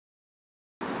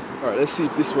Alright, let's see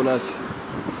if this one has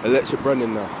electric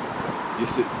branding now.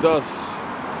 Yes, it does.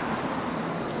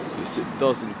 Yes, it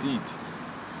does indeed.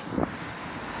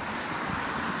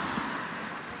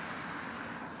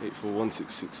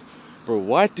 84166. Bro,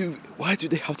 why do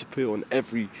they have to put it on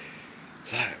every,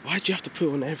 like, why do you have to put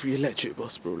it on every electric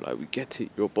bus, bro? Like, we get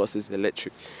it, your bus is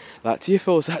electric. Like,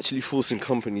 TfL is actually forcing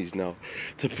companies now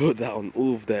to put that on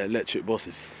all of their electric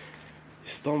buses.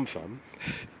 It's dumb, fam.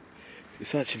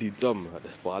 It's actually dumb,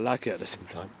 but I like it at the same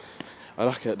time.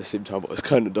 But it's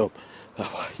kind of dumb.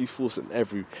 Like, why are you forcing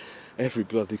every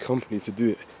bloody company to do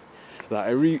it?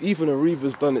 Like, even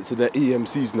Arriva's done it to their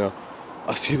EMCs now.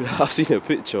 I've seen a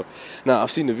picture. Nah, I've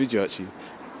seen a video actually.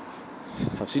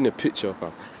 I've seen a picture,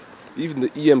 fam. Even the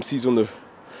EMCs on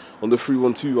the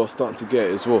 312 are starting to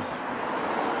get it as well.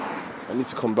 I need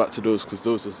to come back to those because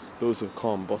those are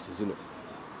calm buses, innit?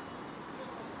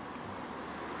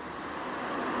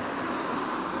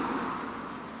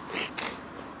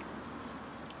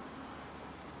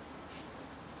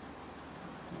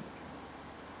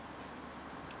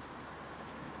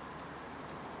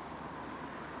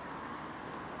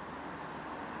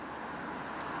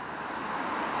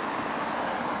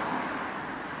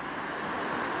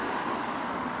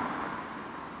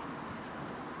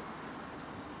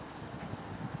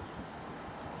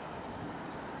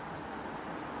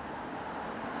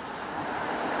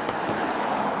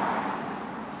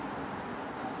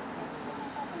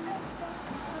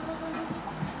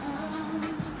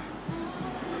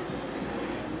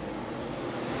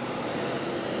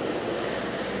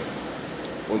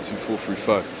 One, 2, 4, 3,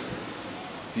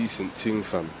 5. Decent ting,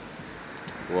 fam.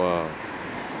 Wow.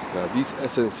 Now these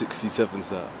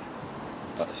SN67s at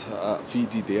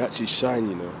VD, they actually shine,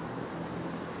 you know.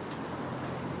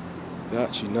 They're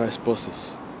actually nice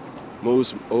buses.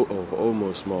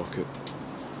 Almost market.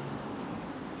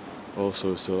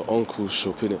 Also, it's an uncle's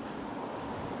shop, innit?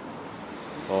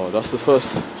 Oh, that's the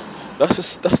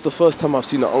first time I've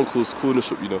seen an uncle's corner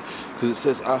shop, you know, because it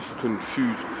says African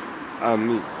food and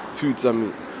meat. Foods and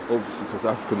meat, obviously, because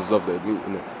Africans love their meat,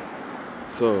 innit?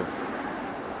 So,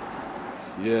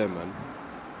 yeah, man.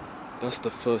 That's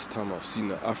the first time I've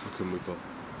seen an African with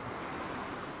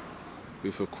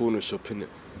a corner shop, innit?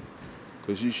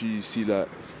 Because usually you see, like,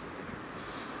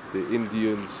 the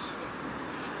Indians,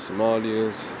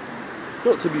 Somalians,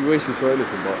 not to be racist or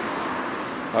anything, but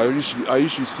I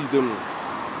usually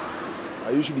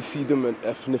see them in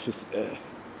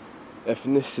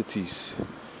ethnicities.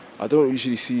 I don't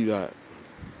usually see that.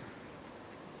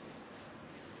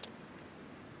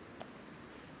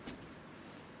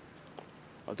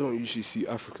 I don't usually see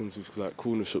Africans with like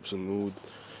corner shops and all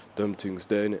them things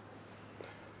there, innit?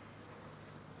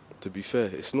 To be fair,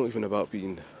 it's not even about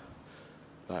being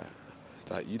like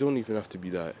you don't even have to be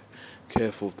like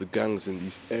careful of the gangs in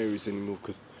these areas anymore,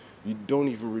 because you don't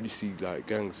even really see like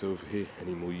gangs over here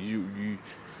anymore. You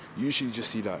usually just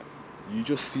see like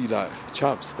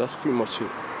chavs. That's pretty much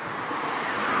it.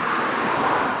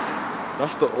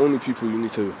 That's the only people you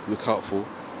need to look out for.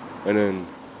 And then,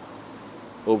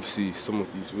 obviously, some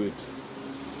of these weird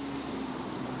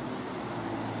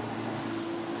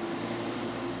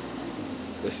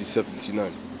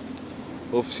SE69.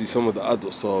 Obviously, some of the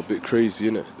adults are a bit crazy,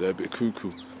 innit? They're a bit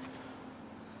cuckoo.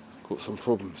 Got some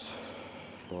problems.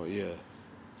 But yeah,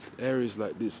 areas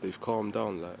like this, they've calmed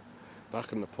down. Like,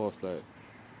 back in the past, like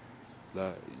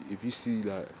if you see,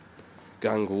 like,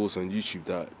 gang wars on YouTube,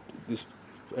 that this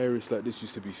areas like this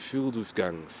used to be filled with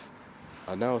gangs,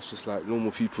 and now it's just like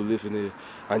normal people living here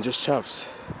and just chavs.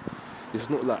 It's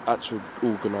not like actual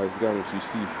organised gangs you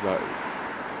see like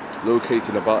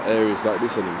located about areas like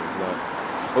this anymore. Like,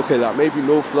 okay, like maybe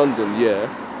North London, yeah,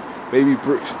 maybe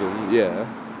Brixton, yeah,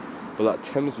 but like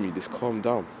Thamesmead, it's calmed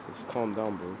down. It's calmed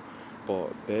down, bro.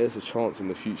 But there's a chance in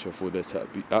the future for there to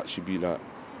actually be like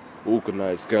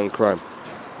organised gang crime,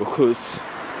 because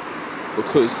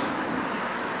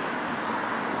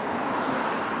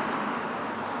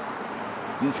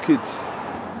these kids,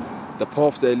 the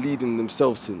path they're leading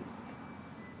themselves in,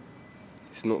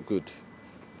 it's not good.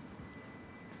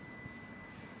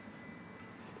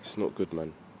 It's not good,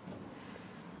 man.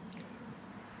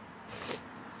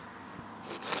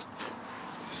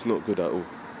 It's not good at all.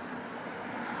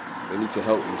 They need to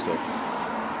help themselves.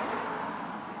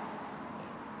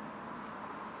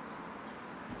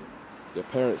 Their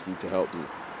parents need to help them,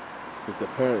 because their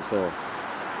parents are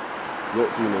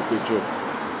not doing a good job.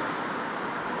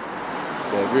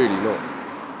 They're really not.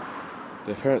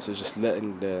 Their parents are just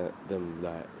letting them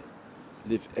like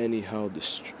live anyhow,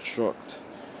 destroy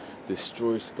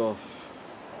stuff,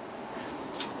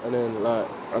 and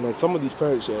then some of these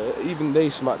parents, yeah, even they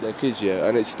smack their kids, yeah,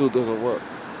 and it still doesn't work.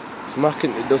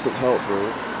 Smacking, it doesn't help, bro.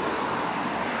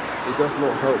 It does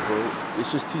not help, bro.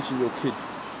 It's just teaching your kid.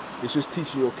 It's just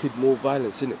teaching your kid more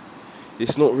violence, innit?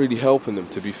 It's not really helping them,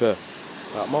 to be fair.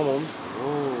 Like my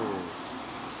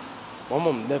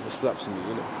mom never slaps me,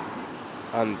 innit?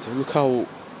 And look how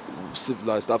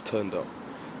civilized I've turned out.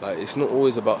 Like, it's not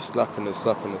always about slapping and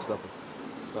slapping and slapping.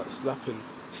 Like,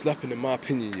 slapping in my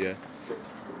opinion, yeah,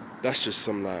 that's just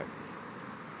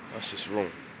that's just wrong.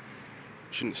 You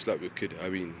shouldn't slap your kid. I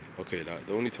mean, okay, like,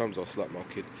 the only times I'll slap my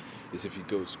kid is if he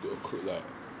goes, like,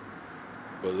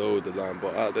 below the line.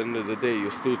 But at the end of the day,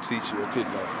 you're still teaching your kid,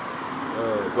 like,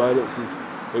 violence is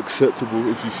acceptable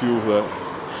if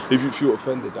you feel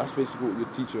offended. That's basically what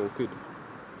you're teaching your kid.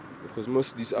 Because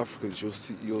most of these Africans,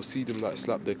 you'll see them, like,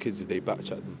 slap their kids if they back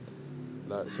chat them.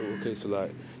 Like, so, okay, so,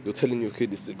 like, you're telling your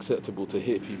kid it's acceptable to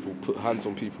hit people, put hands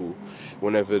on people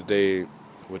whenever they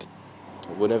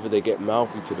get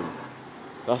mouthy to them.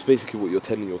 That's basically what you're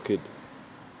telling your kid.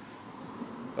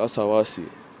 That's how I see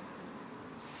it.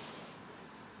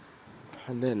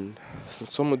 And then, so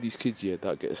some of these kids, yeah,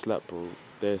 that get slapped, bro,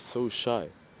 they're so shy.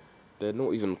 They're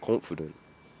not even confident.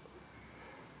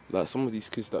 Like, some of these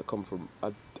kids that come from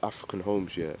African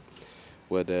homes, yeah,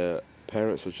 where their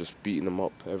parents are just beating them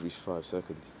up every 5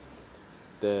 seconds.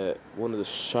 They're one of the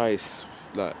shyest,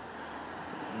 like,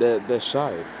 they're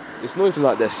shy. It's not even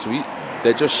like they're sweet,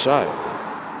 they're just shy.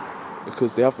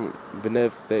 Because they haven't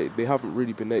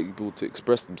really been able to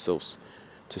express themselves,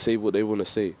 to say what they want to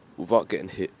say without getting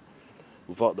hit,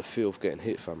 without the fear of getting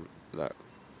hit, fam. Like,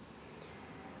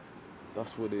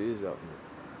 that's what it is out here.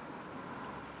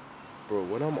 Bro,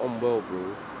 when I'm unwell,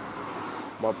 bro,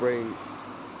 my brain,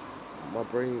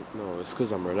 no, it's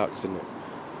because I'm relaxed, innit?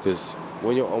 Because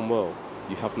when you're unwell,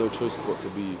 you have no choice but to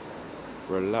be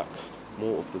relaxed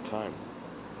more of the time.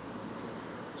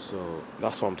 So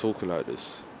that's why I'm talking like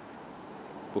this.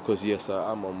 Because yes,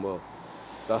 I am unwell.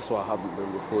 That's why I haven't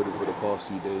been recording for the past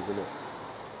few days,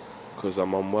 innit? Because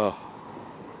I'm unwell.